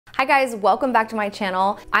Hi guys, welcome back to my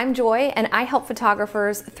channel. I'm Joy and I help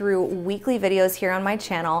photographers through weekly videos here on my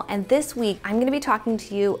channel. And this week I'm gonna be talking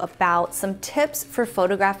to you about some tips for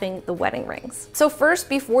photographing the wedding rings. So first,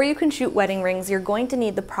 before you can shoot wedding rings, you're going to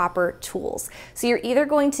need the proper tools. So you're either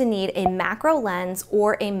going to need a macro lens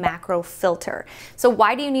or a macro filter. So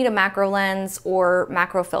why do you need a macro lens or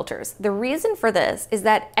macro filters? The reason for this is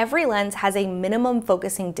that every lens has a minimum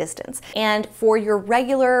focusing distance. And for your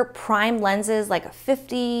regular prime lenses like a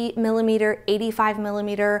 50 millimeter, 85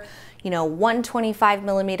 millimeter, 125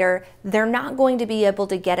 millimeter, they're not going to be able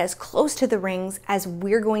to get as close to the rings as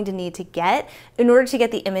we're going to need to get in order to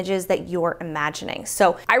get the images that you're imagining.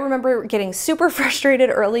 So I remember getting super frustrated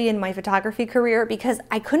early in my photography career because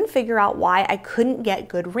I couldn't figure out why I couldn't get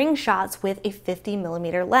good ring shots with a 50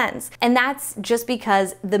 millimeter lens. And that's just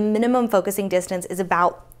because the minimum focusing distance is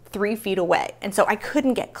about 3 feet away. And so I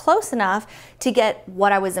couldn't get close enough to get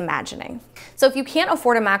what I was imagining. So if you can't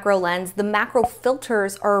afford a macro lens, the macro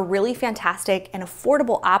filters are a really fantastic and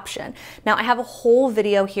affordable option. Now I have a whole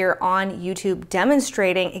video here on YouTube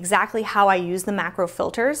demonstrating exactly how I use the macro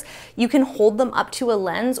filters. You can hold them up to a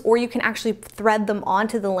lens or you can actually thread them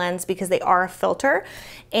onto the lens because they are a filter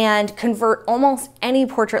and convert almost any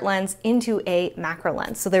portrait lens into a macro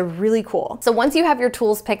lens. So they're really cool. So once you have your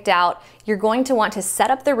tools picked out, you're going to want to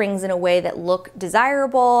set up the rings in a way that look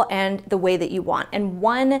desirable and the way that you want. And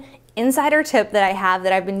one insider tip that I have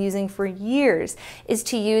that I've been using for years is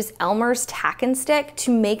to use Elmer's tack and stick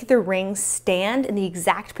to make the rings stand in the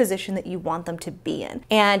exact position that you want them to be in.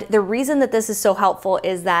 And the reason that this is so helpful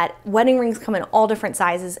is that wedding rings come in all different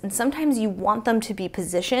sizes, and sometimes you want them to be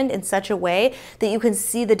positioned in such a way that you can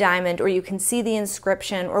see the diamond or you can see the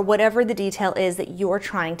inscription or whatever the detail is that you're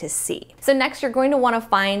trying to see. So next, you're going to want to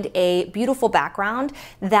find a beautiful background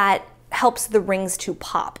that helps the rings to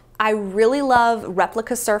pop. I really love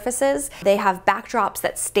replica surfaces. They have backdrops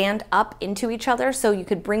that stand up into each other, so you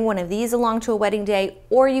could bring one of these along to a wedding day,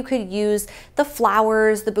 or you could use the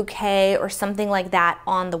flowers, the bouquet, or something like that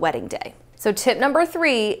on the wedding day. So tip number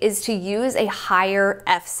 3 is to use a higher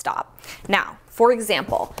f-stop. Now, for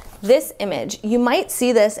example, this image, you might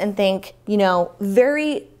see this and think,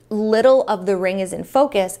 very little of the ring is in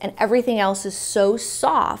focus and everything else is so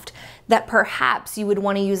soft that perhaps you would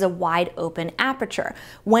want to use a wide open aperture.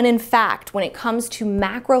 When in fact, when it comes to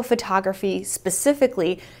macro photography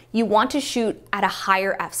specifically, you want to shoot at a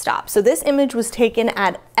higher f-stop. So this image was taken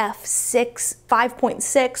at f6,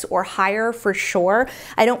 5.6 or higher for sure.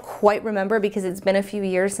 I don't quite remember because it's been a few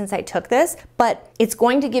years since I took this, but it's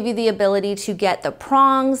going to give you the ability to get the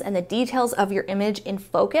prongs and the details of your image in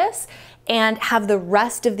focus and have the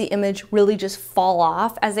rest of the image really just fall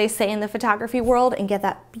off, as they say in the photography world, and get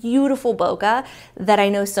that beautiful bokeh that I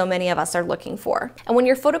know so many of us are looking for. And when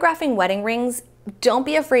you're photographing wedding rings, don't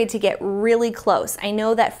be afraid to get really close. I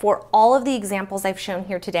know that for all of the examples I've shown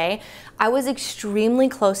here today, I was extremely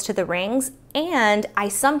close to the rings, and I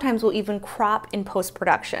sometimes will even crop in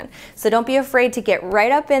post-production. So don't be afraid to get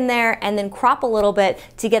right up in there and then crop a little bit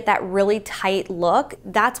to get that really tight look.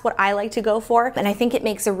 That's what I like to go for, and I think it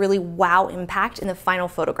makes a really wow impact in the final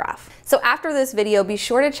photograph. So after this video, be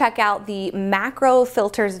sure to check out the macro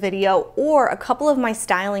filters video or a couple of my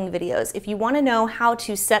styling videos. If you want to know how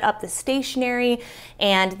to set up the stationery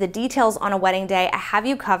and the details on a wedding day, I have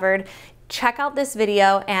you covered. Check out this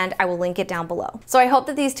video and I will link it down below. So I hope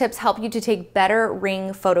that these tips help you to take better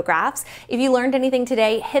ring photographs. If you learned anything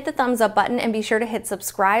today, hit the thumbs up button and be sure to hit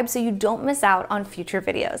subscribe so you don't miss out on future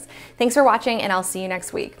videos. Thanks for watching and I'll see you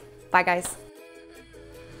next week. Bye guys.